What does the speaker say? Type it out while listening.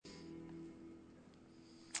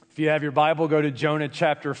If you have your Bible, go to Jonah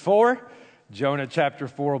chapter 4. Jonah chapter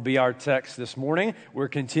 4 will be our text this morning. We're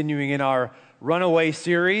continuing in our Runaway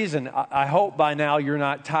series, and I hope by now you're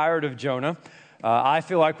not tired of Jonah. I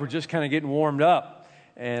feel like we're just kind of getting warmed up,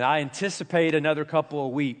 and I anticipate another couple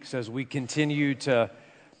of weeks as we continue to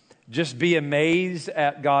just be amazed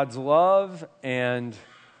at God's love and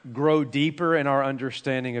grow deeper in our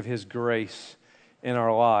understanding of His grace in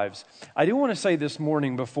our lives. I do want to say this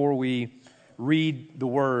morning before we read the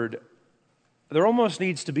Word, there almost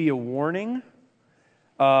needs to be a warning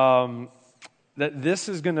that this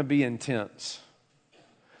is going to be intense.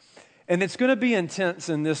 And it's going to be intense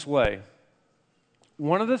in this way.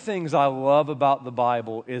 One of the things I love about the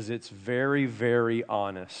Bible is it's very, very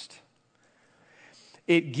honest.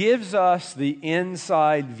 It gives us the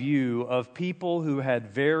inside view of people who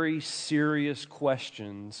had very serious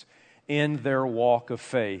questions in their walk of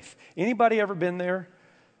faith. Anybody ever been there?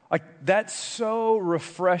 That's so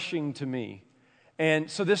refreshing to me.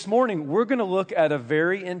 And so this morning, we're going to look at a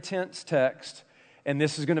very intense text, and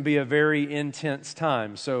this is going to be a very intense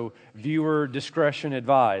time. So viewer discretion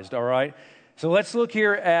advised, all right? So let's look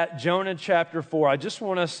here at Jonah chapter 4. I just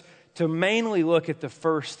want us to mainly look at the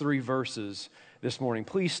first 3 verses this morning.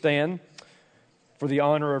 Please stand for the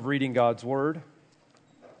honor of reading God's Word.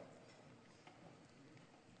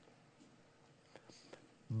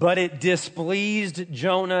 But it displeased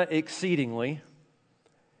Jonah exceedingly,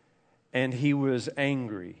 and he was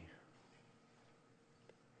angry.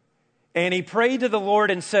 And he prayed to the Lord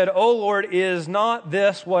and said, O Lord, is not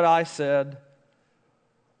this what I said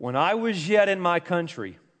when I was yet in my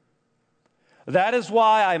country? That is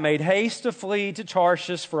why I made haste to flee to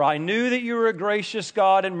Tarshish, for I knew that you were a gracious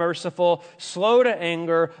God and merciful, slow to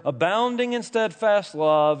anger, abounding in steadfast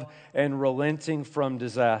love, and relenting from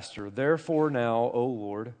disaster. Therefore now, O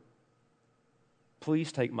Lord,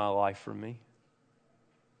 please take my life from me.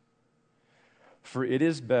 For it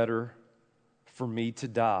is better for me to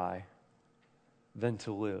die than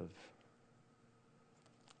to live.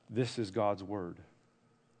 This is God's Word.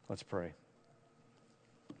 Let's pray.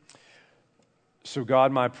 So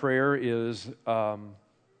God, my prayer is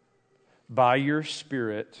by your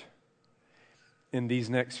Spirit in these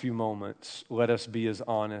next few moments, let us be as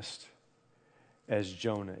honest as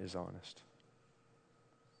Jonah is honest.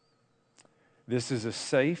 This is a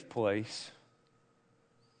safe place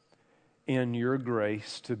in your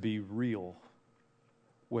grace to be real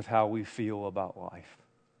with how we feel about life.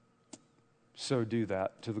 So do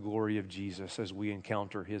that to the glory of Jesus as we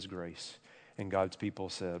encounter His grace. And God's people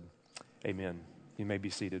said, amen. You may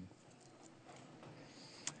be seated.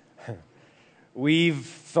 We've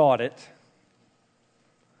thought it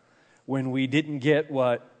when we didn't get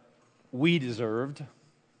what we deserved.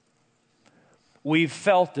 We've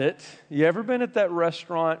felt it. You ever been at that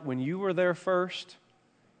restaurant when you were there first,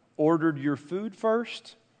 ordered your food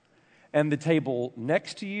first, and the table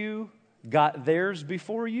next to you got theirs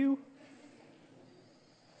before you?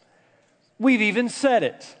 We've even said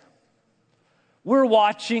it. We're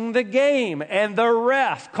watching the game, and the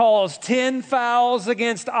ref calls 10 fouls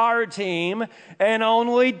against our team and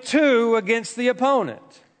only 2 against the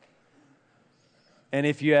opponent. And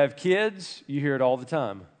if you have kids, you hear it all the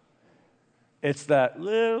time. It's that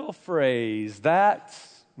little phrase,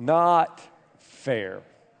 that's not fair.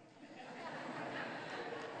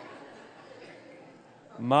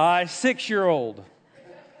 My 6-year-old,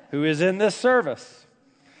 who is in this service,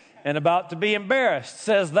 and about to be embarrassed,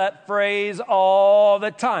 says that phrase all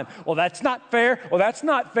the time. Well, that's not fair. Well, that's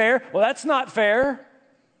not fair. Well, that's not fair.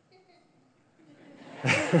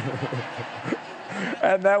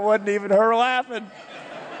 And that wasn't even her laughing.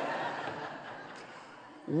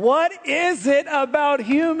 What is it about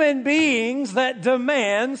human beings that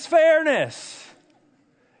demands fairness?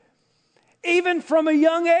 Even from a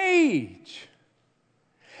young age.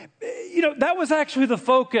 You know, that was actually the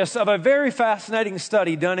focus of a very fascinating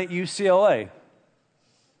study done at UCLA.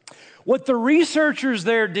 What the researchers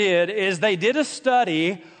there did is they did a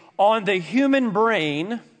study on the human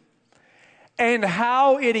brain and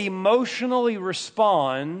how it emotionally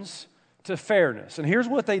responds to fairness. And here's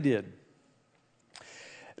what they did.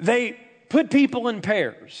 They put people in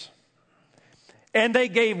pairs, and they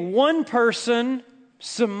gave one person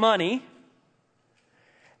some money,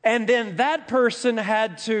 and then that person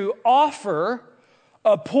had to offer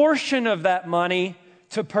a portion of that money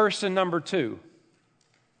to person number 2.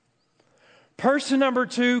 Person number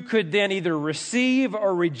 2 could then either receive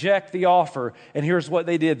or reject the offer. And here's what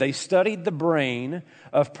they did. They studied the brain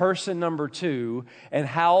of person number 2 and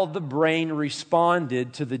how the brain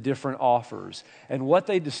responded to the different offers. And what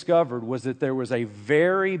they discovered was that there was a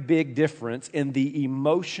very big difference in the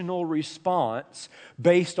emotional response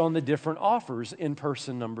based on the different offers in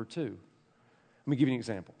person number 2. Let me give you an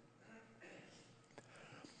example.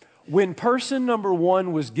 When person number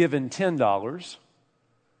 1 was given $10,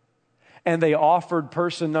 and they offered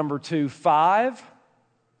person number 2 $5,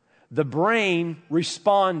 the brain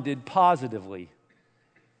responded positively.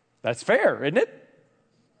 That's fair, isn't it?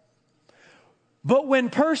 But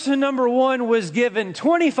when person number 1 was given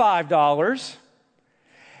 $25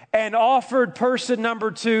 and offered person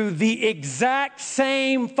number 2 the exact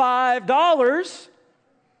same $5,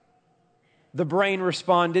 the brain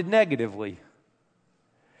responded negatively.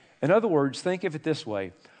 In other words, think of it this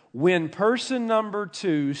way. When person number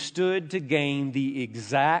 2 stood to gain the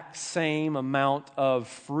exact same amount of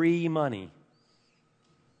free money,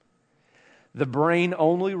 the brain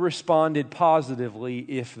only responded positively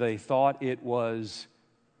if they thought it was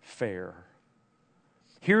fair.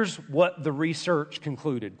 Here's what the research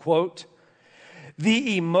concluded. Quote,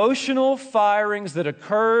 the emotional firings that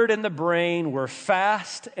occurred in the brain were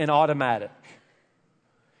fast and automatic.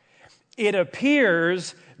 It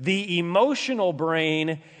appears the emotional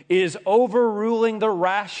brain is overruling the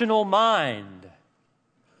rational mind.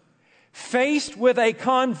 Faced with a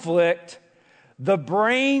conflict, the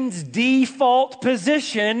brain's default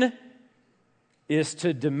position is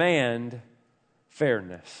to demand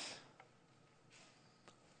fairness.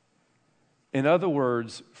 In other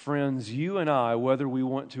words, friends, you and I, whether we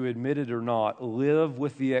want to admit it or not, live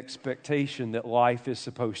with the expectation that life is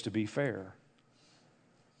supposed to be fair.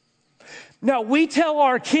 Now, we tell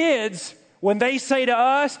our kids, when they say to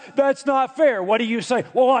us, that's not fair, what do you say?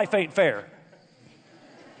 Well, life ain't fair.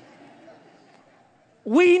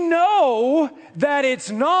 We know that it's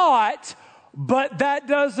not, but that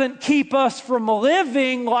doesn't keep us from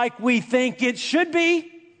living like we think it should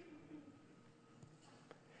be.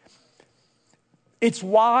 It's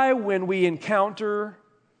why when we encounter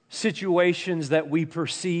situations that we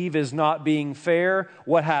perceive as not being fair,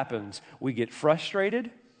 what happens? We get frustrated,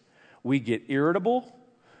 we get irritable,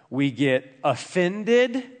 we get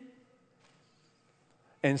offended,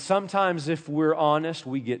 and sometimes, if we're honest,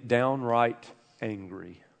 we get downright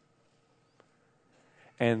angry.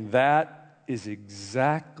 And that is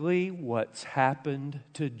exactly what's happened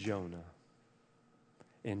to Jonah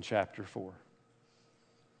in chapter 4.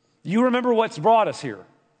 You remember what's brought us here,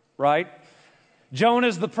 right?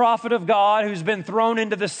 Jonah's the prophet of God who's been thrown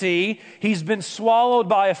into the sea. He's been swallowed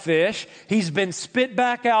by a fish. He's been spit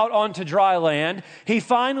back out onto dry land. He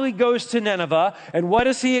finally goes to Nineveh. And what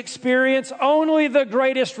does he experience? Only the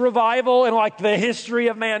greatest revival in like the history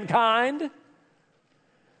of mankind.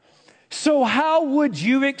 So how would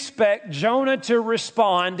you expect Jonah to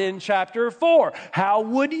respond in chapter 4? How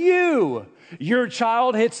would you? Your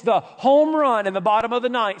child hits the home run in the bottom of the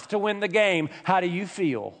ninth to win the game. How do you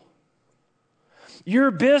feel?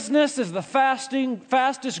 Your business is the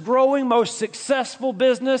fastest growing, most successful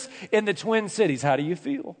business in the Twin Cities. How do you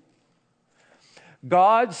feel?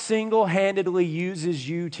 God single-handedly uses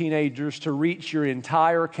you teenagers to reach your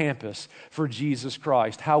entire campus for Jesus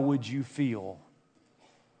Christ. How would you feel?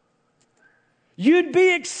 You'd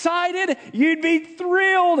be excited. You'd be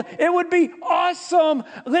thrilled. It would be awesome.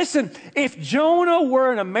 Listen, if Jonah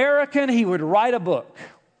were an American, he would write a book.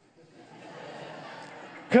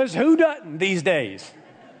 Because who doesn't these days?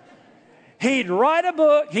 He'd write a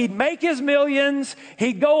book. He'd make his millions.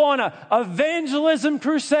 He'd go on evangelism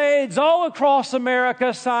crusades all across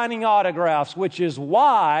America signing autographs, which is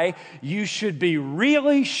why you should be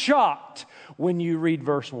really shocked when you read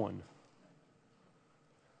verse 1.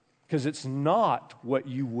 Because it's not what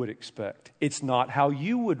you would expect. It's not how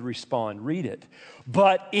you would respond. Read it.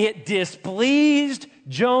 But it displeased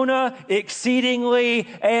Jonah exceedingly,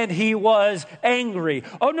 and he was angry.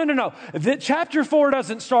 Oh, no. Chapter 4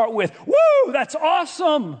 doesn't start with, woo, that's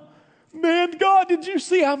awesome. Man, God, did you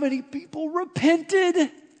see how many people repented?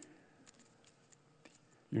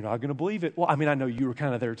 You're not going to believe it. Well, I mean, I know you were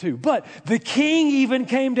kind of there too. But the king even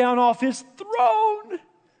came down off his throne.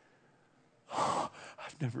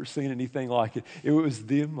 Never seen anything like it. It was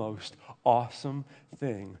the most awesome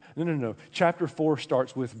thing. No. Chapter 4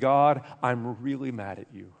 starts with, God, I'm really mad at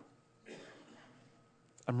you.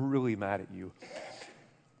 I'm really mad at you.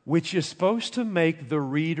 Which is supposed to make the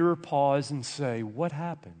reader pause and say, what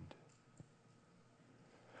happened?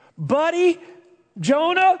 Buddy,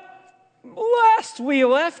 Jonah, last we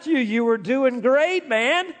left you, you were doing great,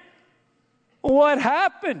 man. What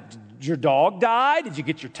happened? Did your dog die? Did you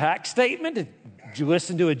get your tax statement? Did you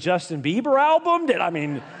listen to a Justin Bieber album?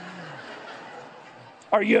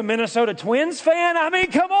 Are you a Minnesota Twins fan? I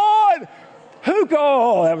mean, come on.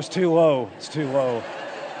 Oh, that was too low. It's too low.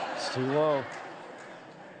 It's too low.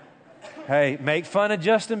 Hey, make fun of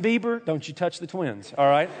Justin Bieber. Don't you touch the Twins, all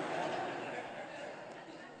right?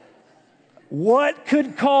 What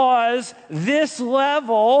could cause this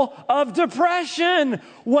level of depression?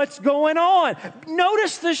 What's going on?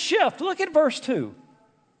 Notice the shift. Look at verse 2.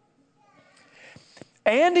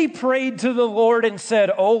 And he prayed to the Lord and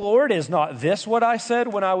said, "O Lord, is not this what I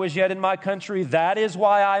said when I was yet in my country? That is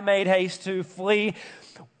why I made haste to flee."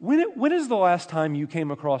 When is the last time you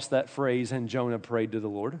came across that phrase, "and Jonah prayed to the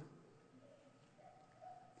Lord"?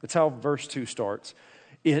 That's how verse 2 starts.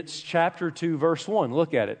 It's chapter 2, verse 1.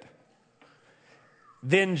 Look at it.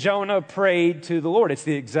 Then Jonah prayed to the Lord. It's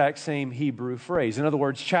the exact same Hebrew phrase. In other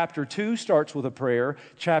words, chapter 2 starts with a prayer.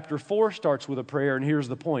 Chapter 4 starts with a prayer. And here's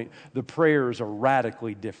the point. The prayers are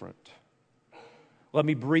radically different. Let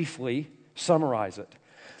me briefly summarize it.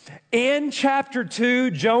 In chapter 2,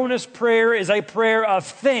 Jonah's prayer is a prayer of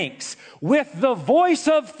thanks. With the voice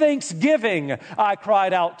of thanksgiving, I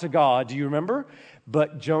cried out to God. Do you remember?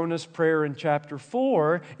 But Jonah's prayer in chapter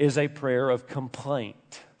 4 is a prayer of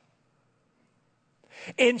complaint.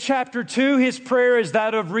 In chapter 2, his prayer is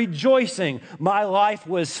that of rejoicing. My life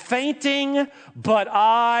was fainting, but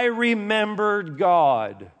I remembered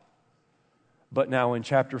God. But now in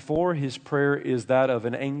chapter 4, his prayer is that of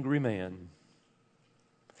an angry man.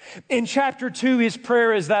 In chapter 2, his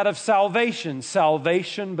prayer is that of salvation.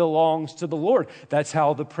 Salvation belongs to the Lord. That's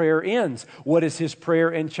how the prayer ends. What is his prayer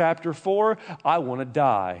in chapter 4? I want to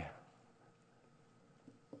die.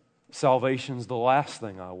 Salvation's the last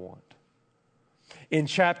thing I want. In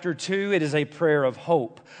chapter 2, it is a prayer of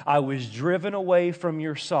hope. I was driven away from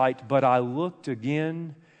your sight, but I looked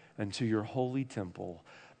again into your holy temple.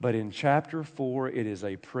 But in chapter 4, it is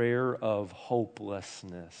a prayer of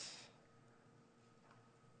hopelessness.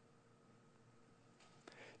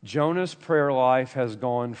 Jonah's prayer life has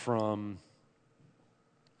gone from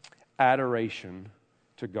adoration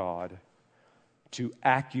to God to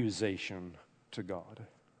accusation to God.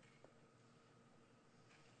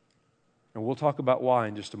 And we'll talk about why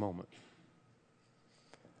in just a moment.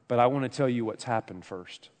 But I want to tell you what's happened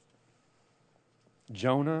first.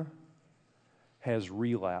 Jonah has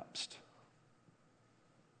relapsed.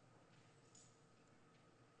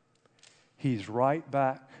 He's right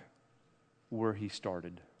back where he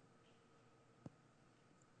started.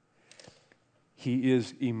 He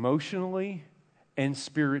is emotionally and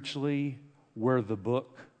spiritually where the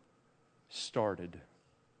book started.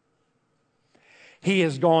 He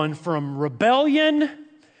has gone from rebellion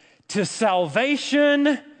to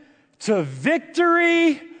salvation to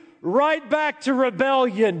victory, right back to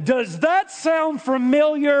rebellion. Does that sound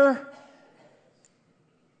familiar?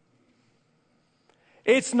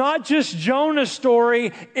 It's not just Jonah's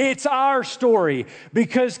story, it's our story.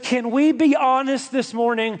 Because can we be honest this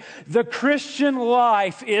morning? The Christian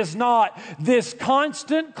life is not this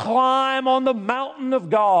constant climb on the mountain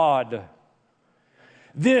of God.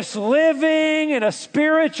 This living in a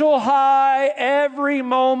spiritual high every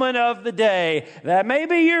moment of the day. That may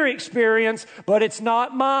be your experience, but it's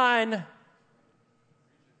not mine.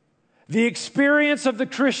 The experience of the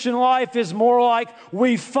Christian life is more like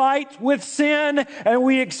we fight with sin and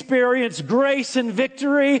we experience grace and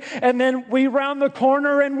victory, and then we round the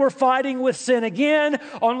corner and we're fighting with sin again,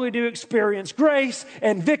 only to experience grace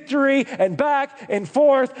and victory and back and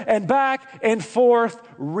forth and back and forth.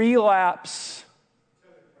 Relapse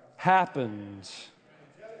happens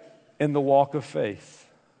in the walk of faith.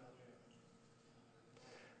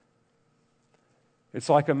 It's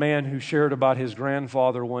like a man who shared about his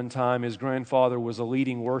grandfather one time. His grandfather was a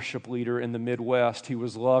leading worship leader in the Midwest. He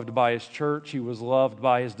was loved by his church. He was loved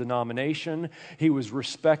by his denomination. He was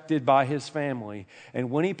respected by his family. And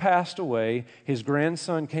when he passed away, his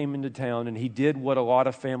grandson came into town and he did what a lot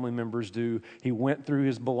of family members do. He went through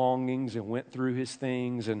his belongings and went through his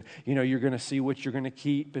things. And, you know, you're going to see what you're going to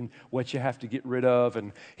keep and what you have to get rid of.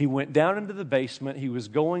 And he went down into the basement. He was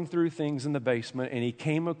going through things in the basement and he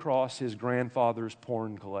came across his grandfather's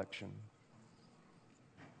porn collection.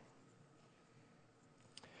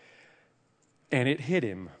 And it hit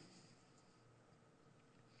him.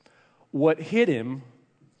 What hit him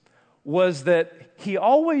was that he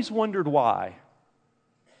always wondered why.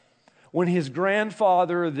 When his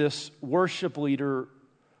grandfather, this worship leader,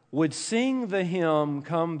 would sing the hymn,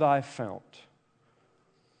 "Come Thy Fount,"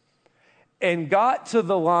 and got to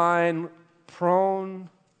the line,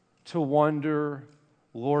 "Prone to wonder,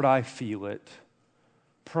 Lord, I feel it.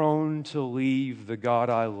 prone to leave the God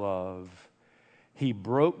I love, he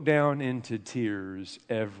broke down into tears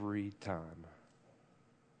every time.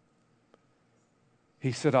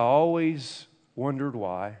 He said, I always wondered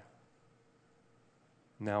why.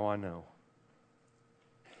 Now I know.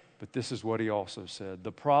 But this is what he also said.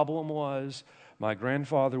 The problem was, my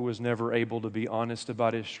grandfather was never able to be honest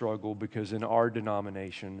about his struggle because in our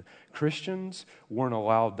denomination, Christians weren't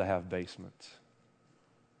allowed to have basements.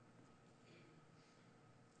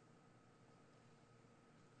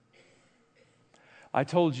 I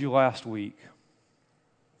told you last week,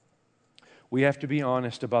 we have to be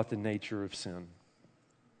honest about the nature of sin.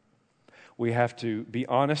 We have to be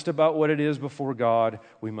honest about what it is before God.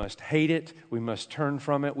 We must hate it. We must turn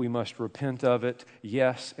from it. We must repent of it.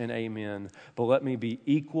 Yes and amen. But let me be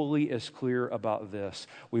equally as clear about this.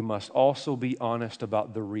 We must also be honest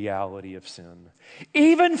about the reality of sin.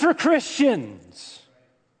 Even for Christians.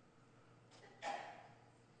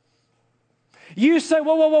 You say,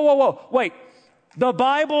 whoa. Wait. The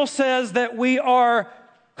Bible says that we are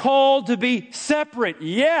called to be separate.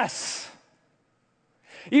 Yes.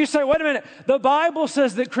 You say, wait a minute. The Bible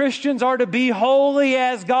says that Christians are to be holy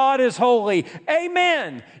as God is holy.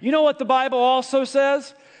 Amen. You know what the Bible also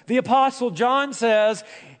says? The Apostle John says,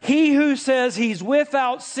 he who says he's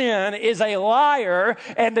without sin is a liar,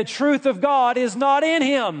 and the truth of God is not in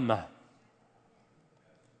him.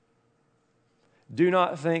 Do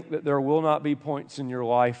not think that there will not be points in your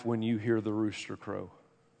life when you hear the rooster crow.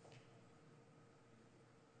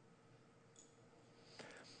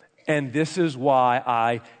 And this is why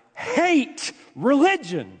I hate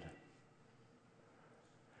religion.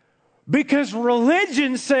 Because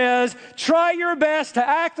religion says, try your best to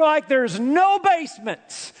act like there's no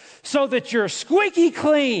basements so that you're squeaky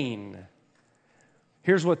clean.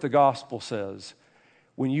 Here's what the gospel says.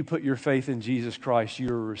 When you put your faith in Jesus Christ, you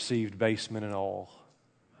are received basement and all.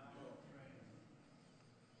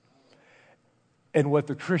 And what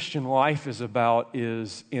the Christian life is about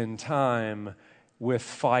is in time, with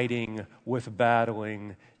fighting, with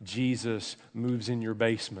battling, Jesus moves in your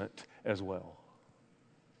basement as well.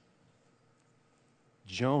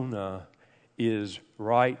 Jonah is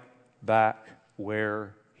right back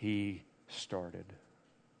where he started.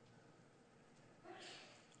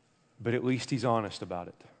 But at least he's honest about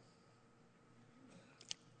it.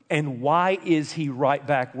 And why is he right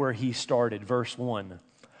back where he started? Verse 1.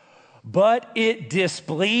 But it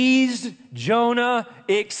displeased Jonah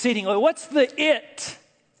exceedingly. What's the it?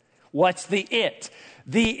 What's the it?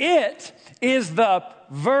 The it is the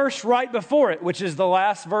verse right before it, which is the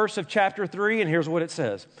last verse of chapter 3. And here's what it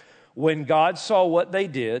says. When God saw what they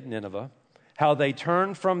did, Nineveh, how they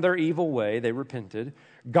turned from their evil way, they repented,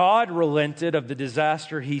 God relented of the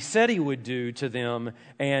disaster he said he would do to them,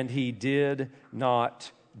 and he did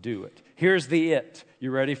not do it. Here's the it.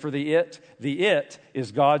 You ready for the it? The it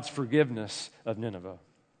is God's forgiveness of Nineveh.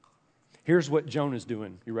 Here's what Jonah's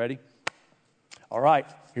doing. You ready? All right,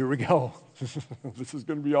 here we go. This is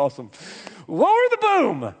going to be awesome. Lower the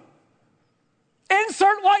boom.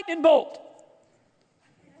 Insert lightning bolt.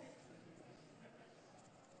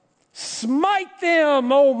 Smite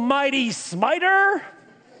them, O mighty smiter.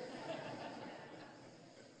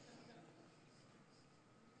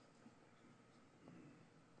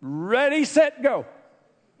 Ready, set, go.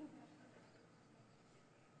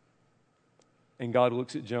 And God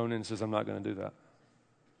looks at Jonah and says, I'm not going to do that.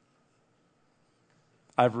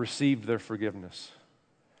 I've received their forgiveness.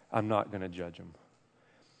 I'm not going to judge them.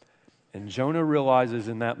 And Jonah realizes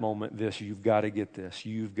in that moment this, you've got to get this.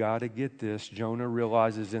 You've got to get this. Jonah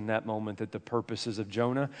realizes in that moment that the purposes of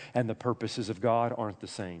Jonah and the purposes of God aren't the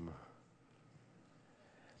same.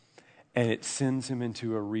 And it sends him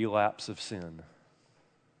into a relapse of sin.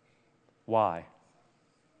 Why?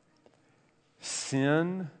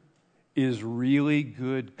 Sin is really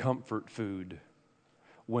good comfort food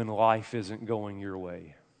when life isn't going your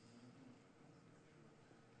way.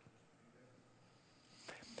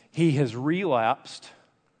 He has relapsed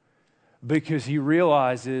because he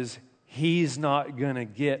realizes he's not going to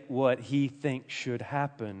get what he thinks should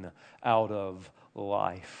happen out of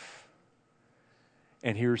life.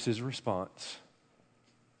 And here's his response.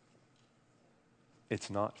 It's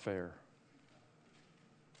not fair.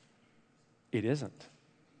 It isn't.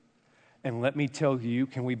 And let me tell you,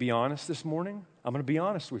 can we be honest this morning? I'm going to be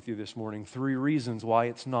honest with you this morning. 3 reasons why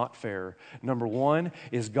it's not fair. Number 1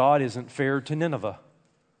 is God isn't fair to Nineveh.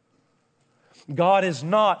 God is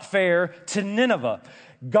not fair to Nineveh.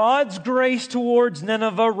 God's grace towards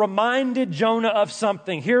Nineveh reminded Jonah of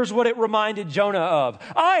something. Here's what it reminded Jonah of.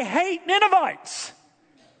 I hate Ninevites.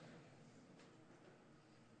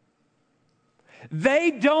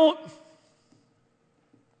 They don't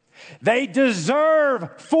They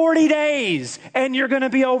deserve 40 days and you're going to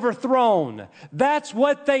be overthrown. That's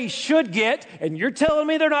what they should get. And you're telling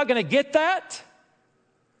me they're not going to get that?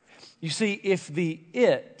 You see, if the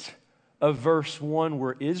it of verse 1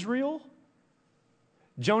 were Israel,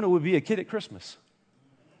 Jonah would be a kid at Christmas.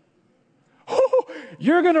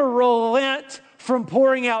 You're going to relent from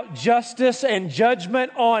pouring out justice and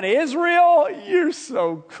judgment on Israel? You're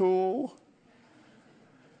so cool.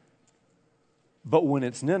 But when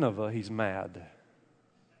it's Nineveh, he's mad.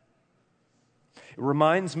 It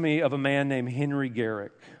reminds me of a man named Henry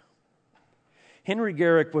Garrick. Henry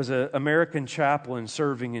Garrick was an American chaplain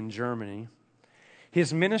serving in Germany.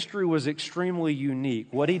 His ministry was extremely unique.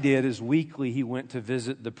 What he did is weekly he went to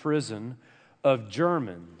visit the prison of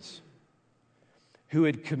Germans who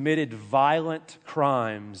had committed violent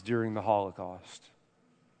crimes during the Holocaust.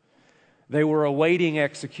 They were awaiting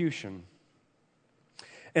execution.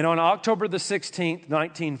 And on October the 16th,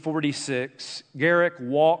 1946, Garrick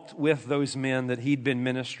walked with those men that he'd been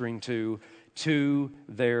ministering to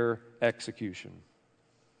their execution.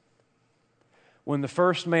 When the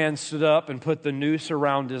first man stood up and put the noose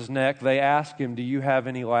around his neck, they asked him, "Do you have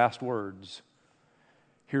any last words?"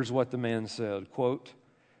 Here's what the man said, quote,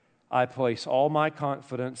 "I place all my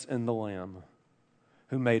confidence in the Lamb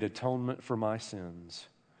who made atonement for my sins.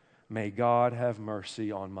 May God have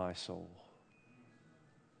mercy on my soul."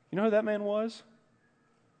 You know who that man was?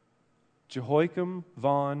 Joachim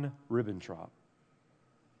von Ribbentrop,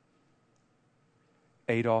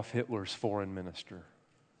 Adolf Hitler's foreign minister.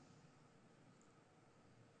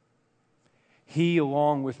 He,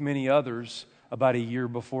 along with many others, about a year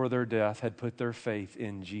before their death, had put their faith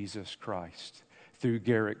in Jesus Christ through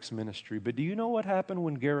Garrick's ministry. But do you know what happened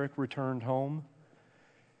when Garrick returned home?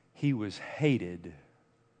 He was hated.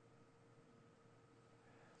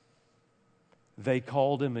 They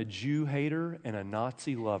called him a Jew hater and a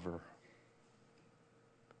Nazi lover.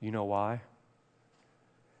 You know why?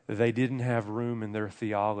 They didn't have room in their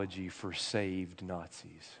theology for saved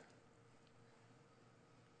Nazis.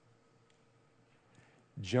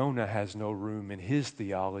 Jonah has no room in his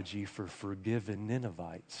theology for forgiven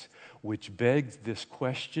Ninevites, which begs this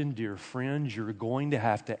question, dear friends, you're going to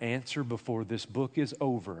have to answer before this book is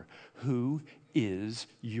over. Who is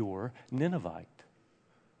your Ninevite?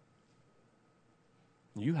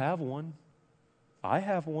 You have one. I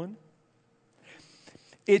have one.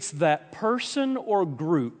 It's that person or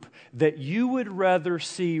group that you would rather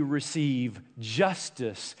see receive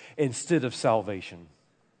justice instead of salvation.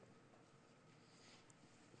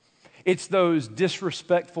 It's those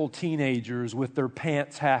disrespectful teenagers with their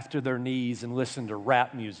pants half to their knees and listen to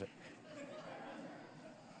rap music.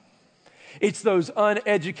 It's those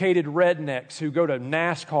uneducated rednecks who go to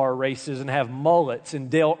NASCAR races and have mullets and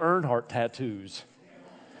Dale Earnhardt tattoos.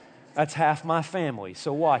 That's half my family,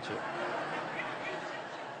 so watch it.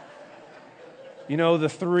 You know, the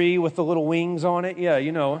three with the little wings on it? Yeah,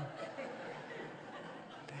 you know.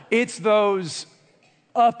 It's those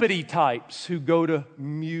uppity types who go to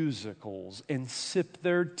musicals and sip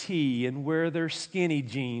their tea and wear their skinny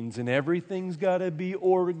jeans and everything's got to be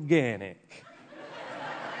organic.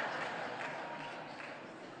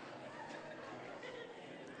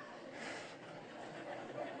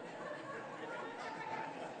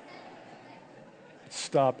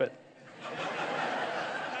 Stop it.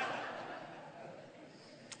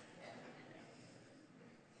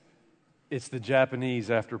 It's the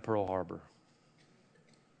Japanese after Pearl Harbor.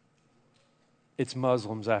 It's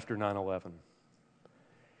Muslims after 9/11.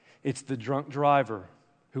 It's the drunk driver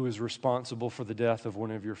who is responsible for the death of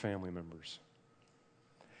one of your family members.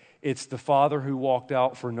 It's the father who walked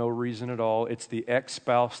out for no reason at all. It's the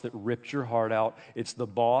ex-spouse that ripped your heart out. It's the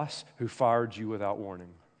boss who fired you without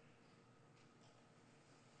warning.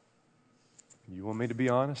 You want me to be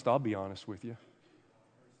honest? I'll be honest with you.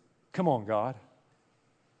 Come on, God.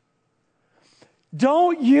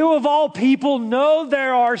 Don't you, of all people, know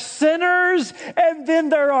there are sinners and then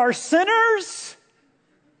there are sinners?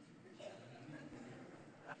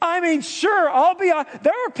 I mean, sure, I'll be honest.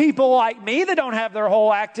 There are people like me that don't have their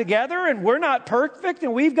whole act together and we're not perfect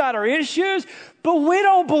and we've got our issues, but we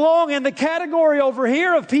don't belong in the category over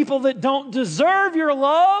here of people that don't deserve your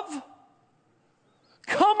love.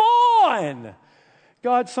 Come on.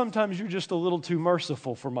 God, sometimes you're just a little too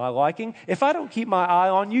merciful for my liking. If I don't keep my eye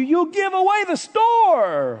on you, you'll give away the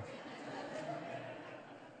store.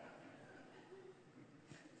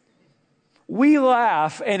 We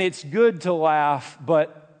laugh, and it's good to laugh,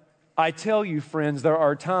 but I tell you, friends, there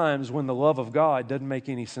are times when the love of God doesn't make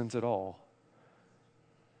any sense at all.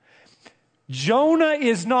 Jonah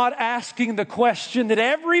is not asking the question that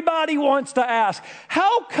everybody wants to ask.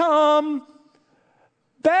 How come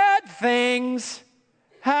bad things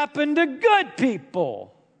happen to good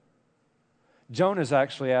people. Jonah's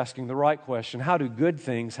actually asking the right question. How do good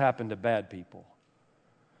things happen to bad people?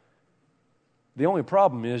 The only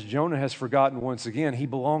problem is Jonah has forgotten once again he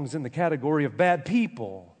belongs in the category of bad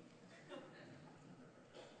people.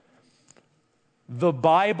 The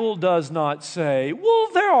Bible does not say, well,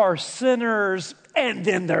 there are sinners and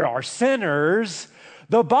then there are sinners.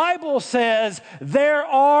 The Bible says there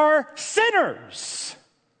are sinners.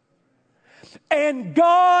 And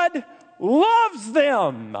God loves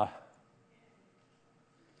them.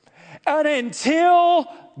 And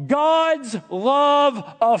until God's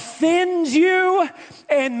love offends you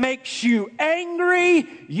and makes you angry,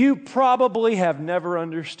 you probably have never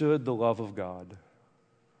understood the love of God.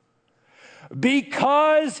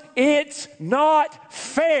 Because it's not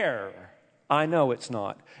fair. I know it's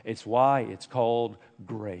not. It's why it's called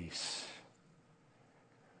grace.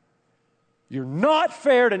 You're not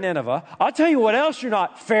fair to Nineveh. I'll tell you what else you're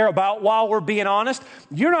not fair about while we're being honest.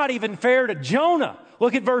 You're not even fair to Jonah.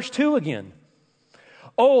 Look at verse 2 again.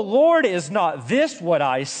 Oh Lord, is not this what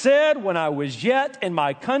I said when I was yet in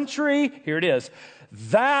my country? Here it is.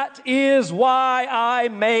 That is why I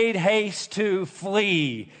made haste to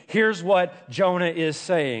flee. Here's what Jonah is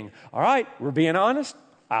saying. All right, we're being honest.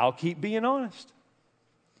 I'll keep being honest.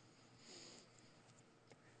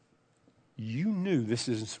 You knew this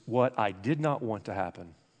is what I did not want to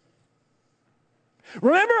happen.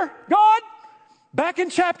 Remember, God, back in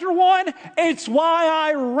chapter 1, it's why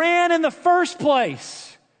I ran in the first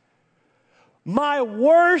place. My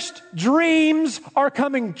worst dreams are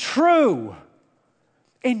coming true.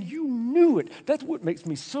 And you knew it. That's what makes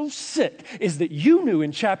me so sick, is that you knew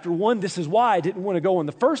in chapter 1, this is why I didn't want to go in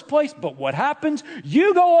the first place. But what happens?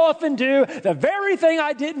 You go off and do the very thing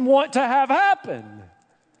I didn't want to have happen.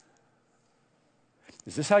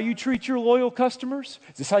 Is this how you treat your loyal customers?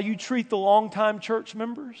 Is this how you treat the longtime church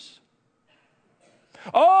members?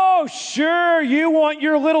 Oh, sure, you want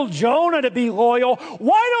your little Jonah to be loyal.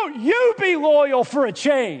 Why don't you be loyal for a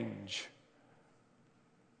change?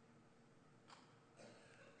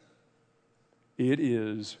 It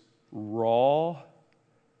is raw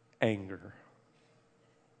anger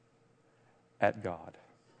at God.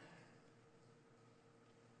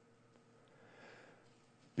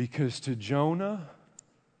 Because to Jonah,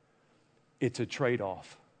 it's a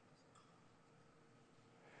trade-off.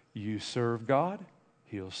 You serve God,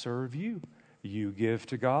 He'll serve you. You give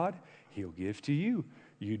to God, He'll give to you.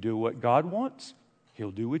 You do what God wants, He'll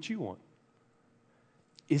do what you want.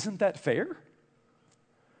 Isn't that fair?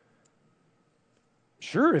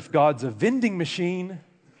 Sure, if God's a vending machine.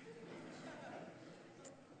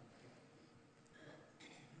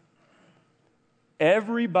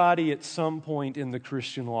 Everybody at some point in the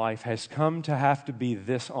Christian life has come to have to be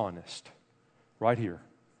this honest. Right here.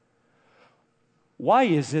 Why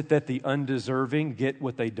is it that the undeserving get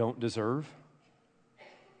what they don't deserve?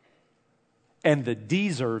 And the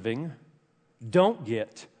deserving don't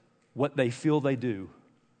get what they feel they do?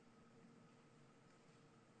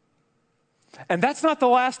 And that's not the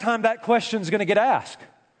last time that question's going to get asked.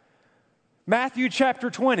 Matthew chapter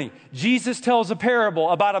 20, Jesus tells a parable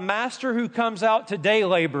about a master who comes out to day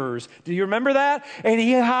laborers. Do you remember that? And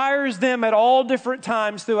he hires them at all different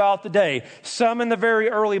times throughout the day. Some in the very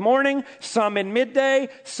early morning, some in midday,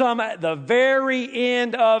 some at the very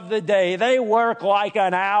end of the day. They work like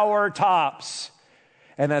an hour tops.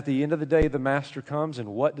 And at the end of the day, the master comes, and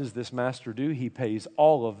what does this master do? He pays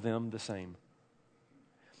all of them the same.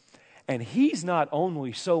 And he's not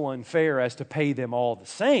only so unfair as to pay them all the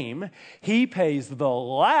same, he pays the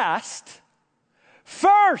last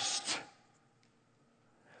first.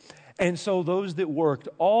 And so those that worked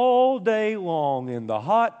all day long in the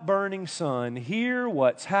hot burning sun hear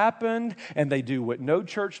what's happened, and they do what no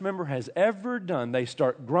church member has ever done. They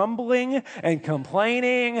start grumbling and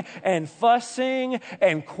complaining and fussing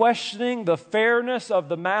and questioning the fairness of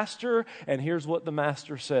the master. And here's what the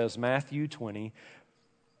master says, Matthew 20,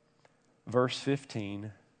 verse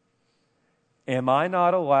 15, am I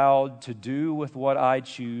not allowed to do with what I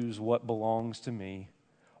choose what belongs to me?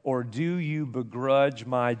 Or do you begrudge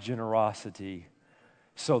my generosity?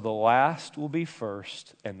 So the last will be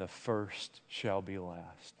first, and the first shall be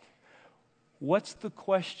last. What's the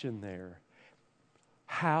question there?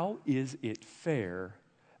 How is it fair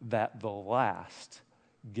that the last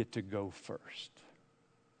get to go first?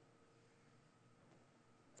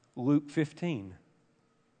 Luke 15.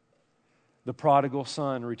 The prodigal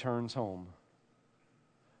son returns home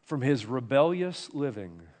from his rebellious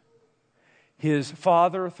living. His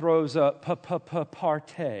father throws a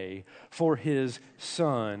party for his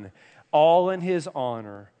son, all in his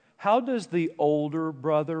honor. How does the older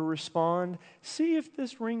brother respond? See if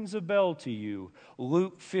this rings a bell to you.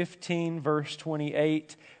 Luke 15, verse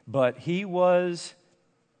 28, but he was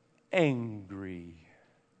angry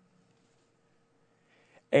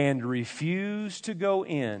and refused to go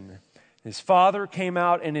in. His father came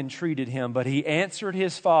out and entreated him, but he answered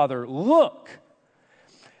his father, "Look,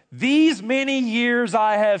 these many years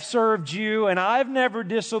I have served you, and I've never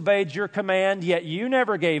disobeyed your command, yet you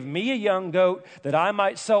never gave me a young goat that I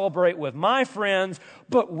might celebrate with my friends.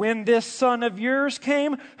 But when this son of yours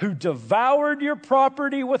came, who devoured your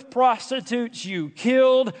property with prostitutes, you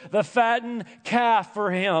killed the fattened calf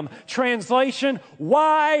for him." Translation,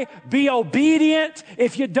 why be obedient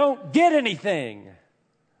if you don't get anything?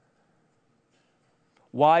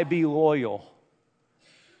 Why be loyal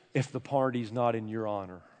if the party's not in your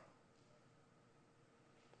honor?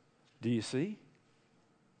 Do you see?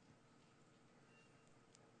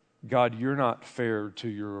 God, you're not fair to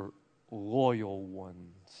your loyal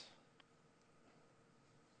ones.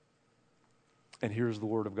 And here's the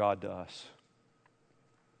word of God to us.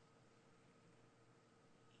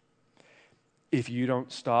 If you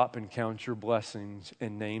don't stop and count your blessings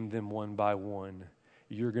and name them one by one,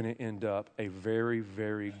 you're going to end up a very,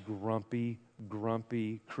 very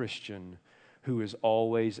grumpy Christian who is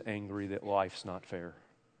always angry that life's not fair.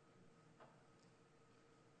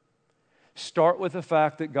 Start with the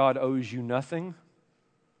fact that God owes you nothing,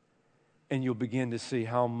 and you'll begin to see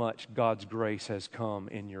how much God's grace has come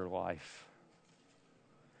in your life.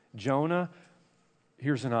 Jonah,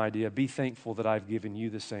 here's an idea. Be thankful that I've given you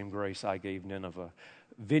the same grace I gave Nineveh.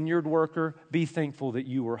 Vineyard worker, be thankful that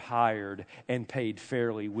you were hired and paid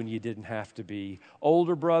fairly when you didn't have to be.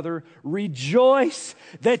 Older brother, rejoice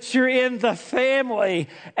that you're in the family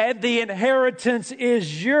and the inheritance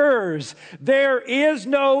is yours. There is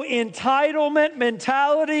no entitlement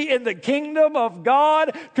mentality in the kingdom of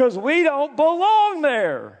God because we don't belong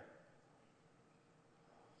there.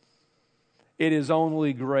 It is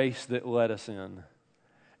only grace that let us in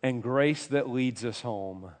and grace that leads us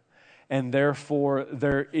home. And therefore,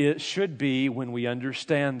 it should be, when we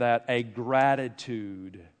understand that, a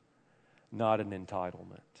gratitude, not an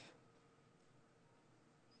entitlement.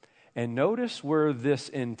 And notice where this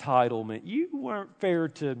entitlement, you weren't fair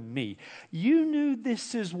to me. You knew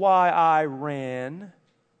this is why I ran.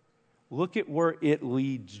 Look at where it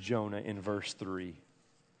leads Jonah in verse 3.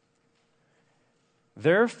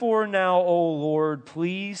 Therefore now, O Lord,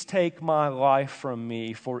 please take my life from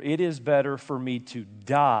me, for it is better for me to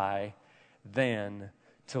die than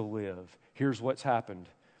to live. Here's what's happened.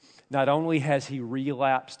 Not only has he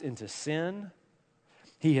relapsed into sin,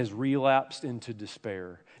 he has relapsed into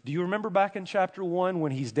despair. Do you remember back in chapter 1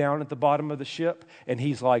 when he's down at the bottom of the ship and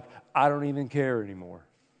he's like, I don't even care anymore.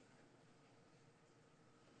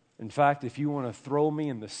 In fact, if you want to throw me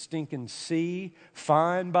in the stinking sea,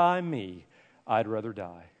 fine by me. I'd rather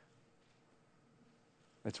die.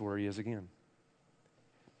 That's where he is again.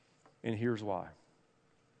 And here's why.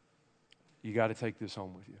 You got to take this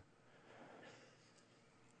home with you.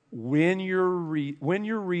 When your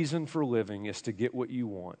reason for living is to get what you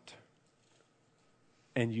want,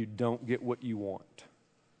 and you don't get what you want,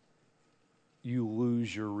 you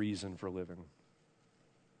lose your reason for living.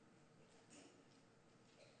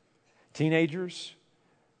 Teenagers,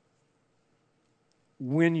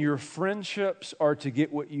 when your friendships are to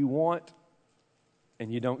get what you want,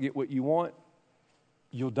 and you don't get what you want,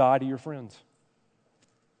 you'll die to your friends.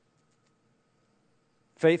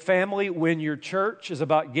 Faith family, when your church is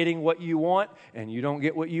about getting what you want and you don't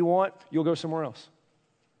get what you want, you'll go somewhere else.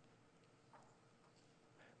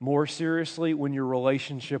 More seriously, when your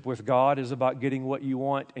relationship with God is about getting what you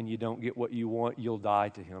want and you don't get what you want, you'll die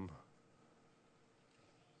to Him.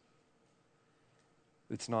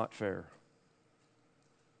 It's not fair.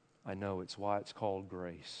 I know, it's why it's called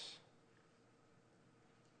grace.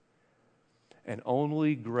 And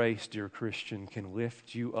only grace, dear Christian, can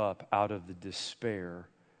lift you up out of the despair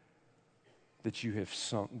that you have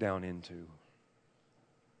sunk down into.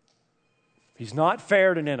 He's not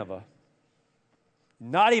fair to Nineveh.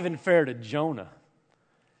 Not even fair to Jonah.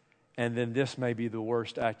 And then this may be the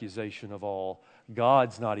worst accusation of all.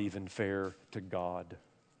 God's not even fair to God.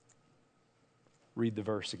 Read the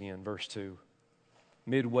verse again, verse 2.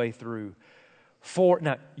 Midway through.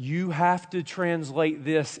 Now, you have to translate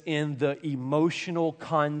this in the emotional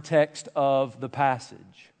context of the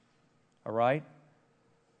passage. All right?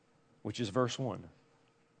 Which is verse 1.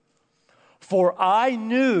 For I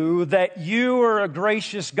knew that you are a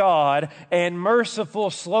gracious God and merciful,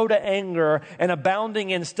 slow to anger, and abounding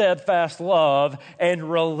in steadfast love,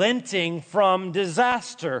 and relenting from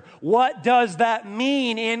disaster. What does that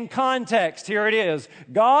mean in context? Here it is.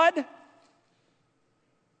 God,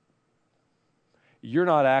 you're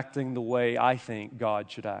not acting the way I think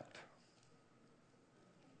God should act.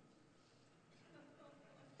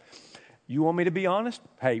 You want me to be honest?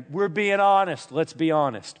 Hey, we're being honest. Let's be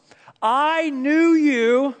honest. I knew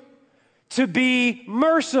you to be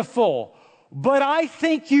merciful, but I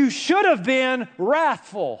think you should have been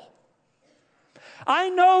wrathful. I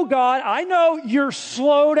know, God, I know you're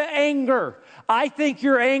slow to anger. I think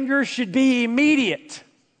your anger should be immediate.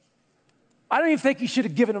 I don't even think you should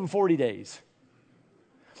have given him 40 days.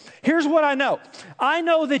 Here's what I know. I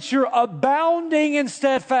know that you're abounding in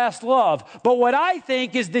steadfast love, but what I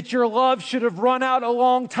think is that your love should have run out a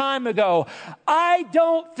long time ago. I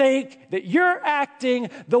don't think that you're acting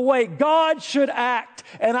the way God should act,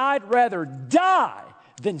 and I'd rather die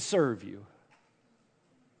than serve you.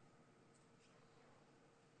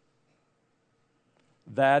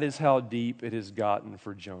 That is how deep it has gotten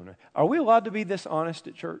for Jonah. Are we allowed to be this honest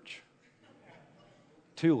at church?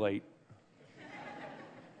 Too late.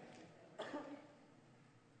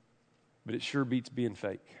 But it sure beats being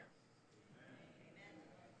fake.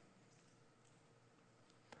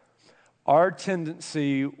 Our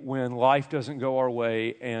tendency when life doesn't go our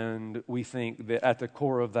way and we think that at the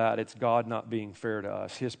core of that it's God not being fair to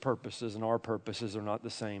us. His purposes and our purposes are not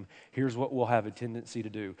the same. Here's what we'll have a tendency to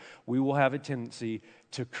do. We will have a tendency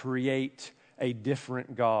to create a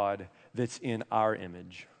different God that's in our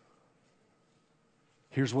image.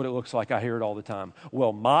 Here's what it looks like. I hear it all the time.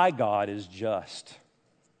 Well, my God is just.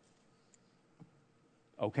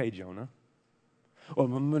 Okay, Jonah. Well,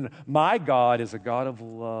 my God is a God of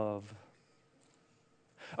love.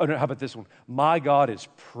 Oh, no, how about this one? My God is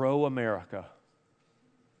pro-America.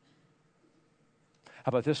 How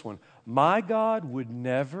about this one? My God would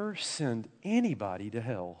never send anybody to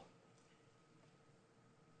hell.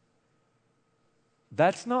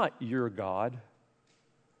 That's not your God.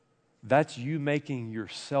 That's you making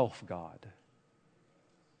yourself God.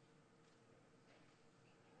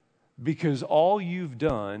 Because all you've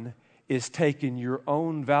done is taken your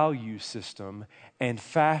own value system and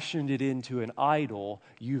fashioned it into an idol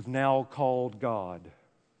you've now called God.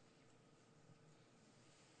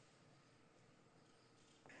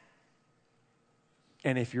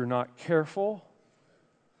 And if you're not careful,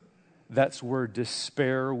 that's where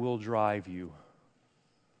despair will drive you.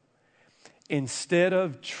 Instead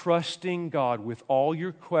of trusting God with all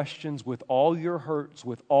your questions, with all your hurts,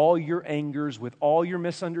 with all your angers, with all your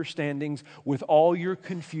misunderstandings, with all your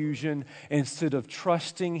confusion, instead of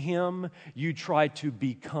trusting Him, you try to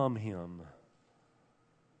become Him.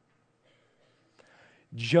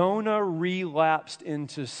 Jonah relapsed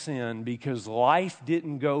into sin because life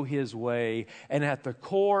didn't go his way, and at the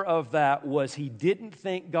core of that was he didn't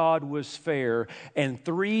think God was fair, and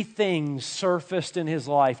three things surfaced in his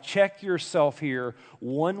life. Check yourself here.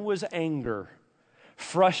 One was anger,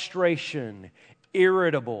 frustration,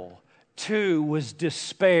 irritable. Two was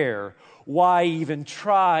despair. Why even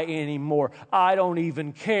try anymore? I don't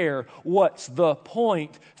even care. What's the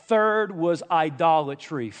point? Third was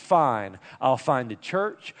idolatry. Fine. I'll find a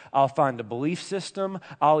church. I'll find a belief system.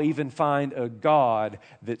 I'll even find a God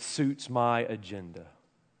that suits my agenda.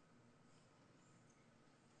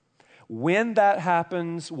 When that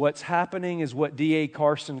happens, what's happening is what D.A.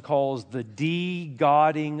 Carson calls the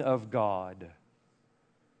de-godding of God.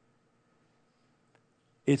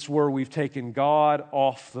 It's where we've taken God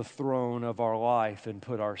off the throne of our life and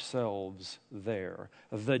put ourselves there.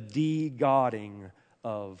 The de-godding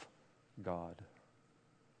of God.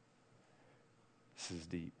 This is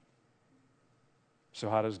deep. So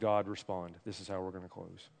how does God respond? This is how we're going to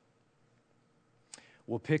close.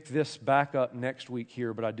 We'll pick this back up next week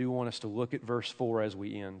here, but I do want us to look at verse 4 as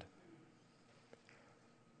we end.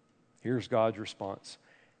 Here's God's response.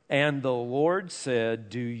 And the Lord said,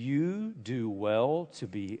 do you do well to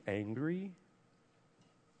be angry?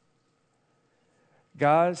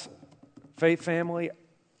 Guys, faith family,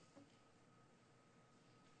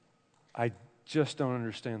 I just don't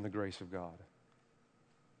understand the grace of God.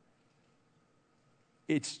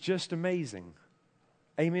 It's just amazing.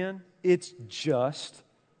 Amen? It's just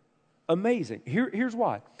amazing. Here's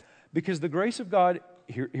why. Because the grace of God,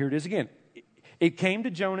 here it is again. It came to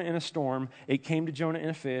Jonah in a storm. It came to Jonah in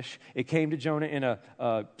a fish. It came to Jonah in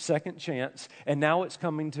a second chance. And now it's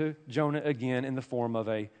coming to Jonah again in the form of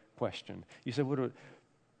a question. You say,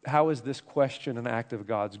 how is this question an act of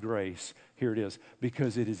God's grace? Here it is.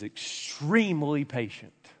 Because it is extremely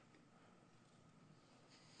patient.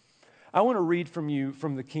 I want to read from you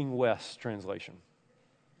from the King West translation.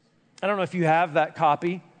 I don't know if you have that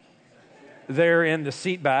copy there in the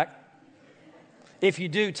seat back. If you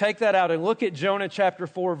do, take that out and look at Jonah chapter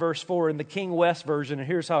 4, verse 4 in the King West version, and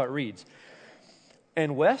here's how it reads.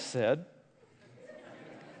 And West said,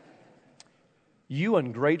 "You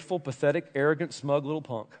ungrateful, pathetic, arrogant, smug little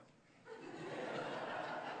punk."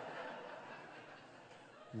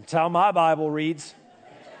 That's how my Bible reads.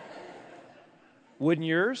 Wouldn't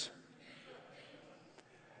yours?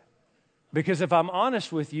 Because if I'm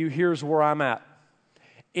honest with you, here's where I'm at.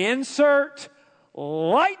 Insert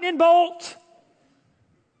lightning bolt.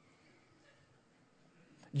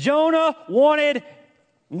 Jonah wanted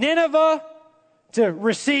Nineveh to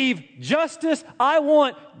receive justice. I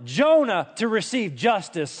want Jonah to receive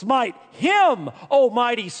justice. Smite him, O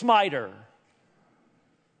mighty smiter.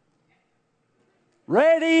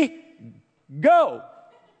 Ready, go.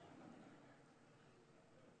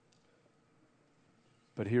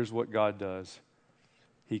 But here's what God does.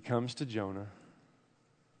 He comes to Jonah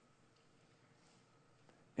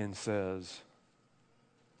and says,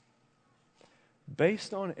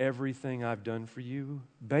 based on everything I've done for you,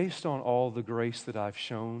 based on all the grace that I've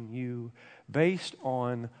shown you, based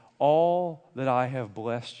on all that I have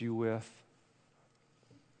blessed you with,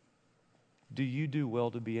 do you do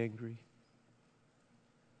well to be angry?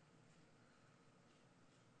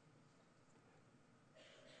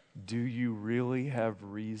 Do you really have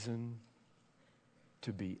reason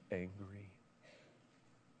to be angry?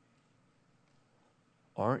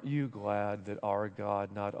 Aren't you glad that our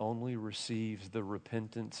God not only receives the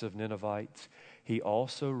repentance of Ninevites, He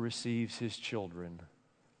also receives His children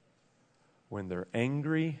when they're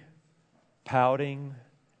angry, pouting,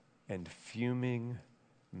 and fuming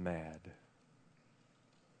mad?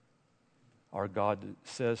 Our God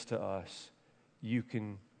says to us, you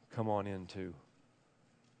can come on in too.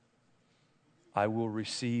 I will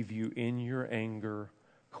receive you in your anger,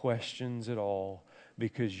 questions at all,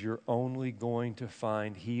 because you're only going to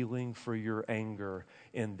find healing for your anger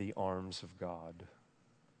in the arms of God.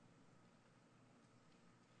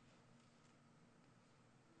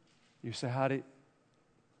 You say,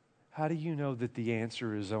 how do you know that the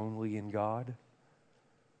answer is only in God?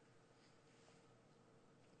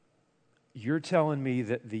 You're telling me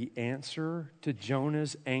that the answer to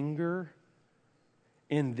Jonah's anger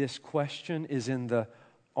in this question is in the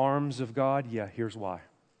arms of God? Yeah, here's why.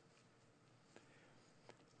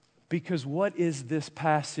 Because what is this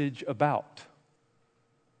passage about?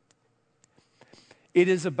 It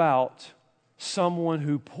is about someone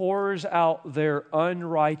who pours out their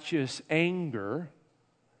unrighteous anger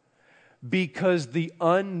because the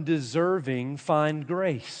undeserving find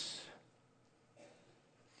grace.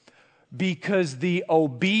 Because the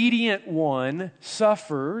obedient one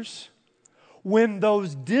suffers when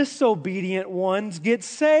those disobedient ones get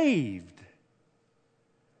saved.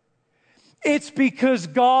 It's because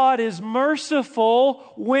God is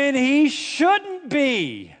merciful when He shouldn't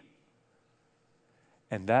be.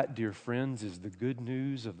 And that, dear friends, is the good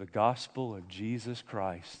news of the gospel of Jesus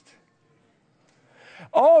Christ.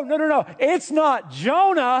 Oh, no. It's not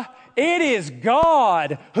Jonah. It is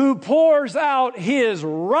God who pours out His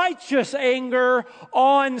righteous anger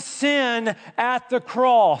on sin at the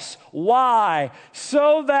cross. Why?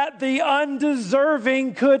 So that the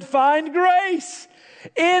undeserving could find grace.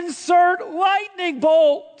 Insert lightning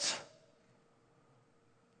bolt.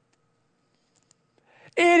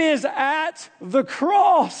 It is at the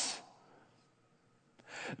cross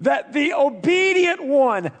that the obedient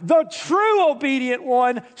one, the true obedient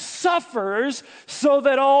one, suffers so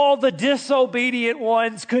that all the disobedient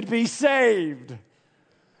ones could be saved.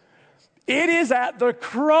 It is at the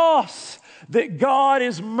cross that God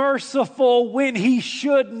is merciful when He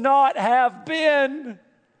should not have been.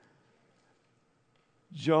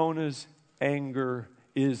 Jonah's anger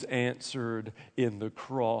is answered in the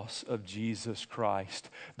cross of Jesus Christ,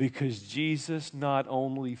 because Jesus not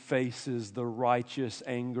only faces the righteous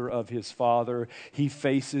anger of His Father, He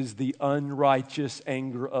faces the unrighteous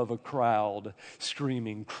anger of a crowd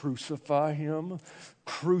screaming, "Crucify Him,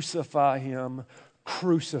 crucify Him,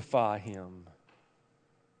 crucify Him."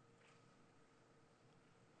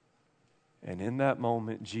 And in that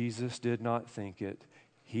moment, Jesus did not think it.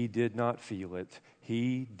 He did not feel it.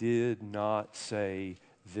 He did not say,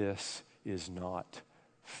 "This is not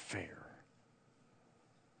fair."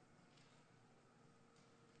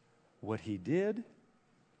 What He did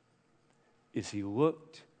is He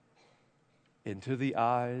looked into the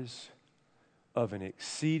eyes of an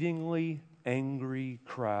exceedingly angry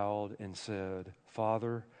crowd and said,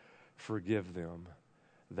 "Father, forgive them.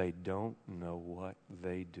 They don't know what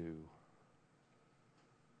they do."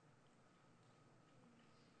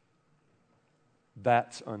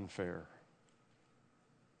 That's unfair.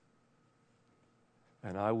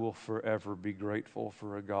 And I will forever be grateful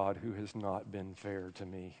for a God who has not been fair to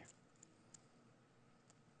me.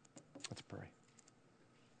 Let's pray.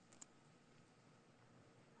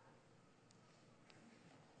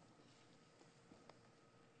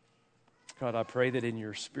 God, I pray that in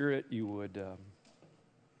your Spirit you would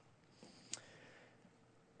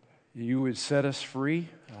set us free.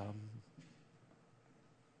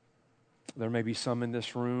 There may be some in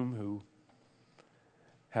this room who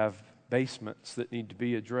have basements that need to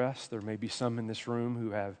be addressed. There may be some in this room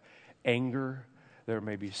who have anger. There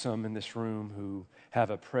may be some in this room who have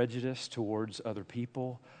a prejudice towards other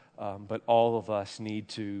people. But all of us need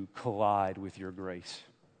to collide with your grace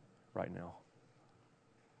right now.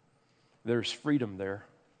 There's freedom there.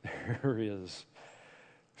 There is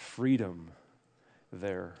freedom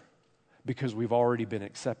there because we've already been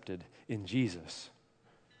accepted in Jesus.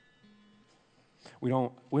 We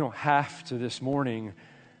don't have to this morning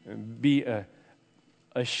be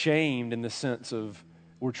ashamed in the sense of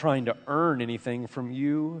we're trying to earn anything from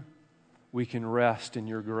you. We can rest in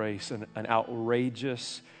your grace, an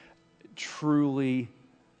outrageous, truly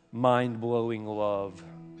mind-blowing love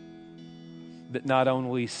that not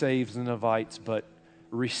only saves the Ninevites, but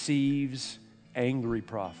receives angry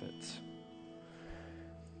prophets.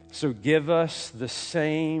 So give us the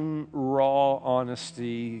same raw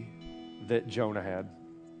honesty that Jonah had,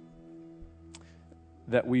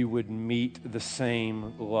 that we would meet the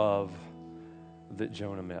same love that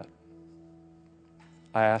Jonah met.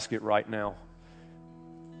 I ask it right now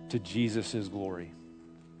to Jesus' glory.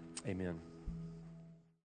 Amen.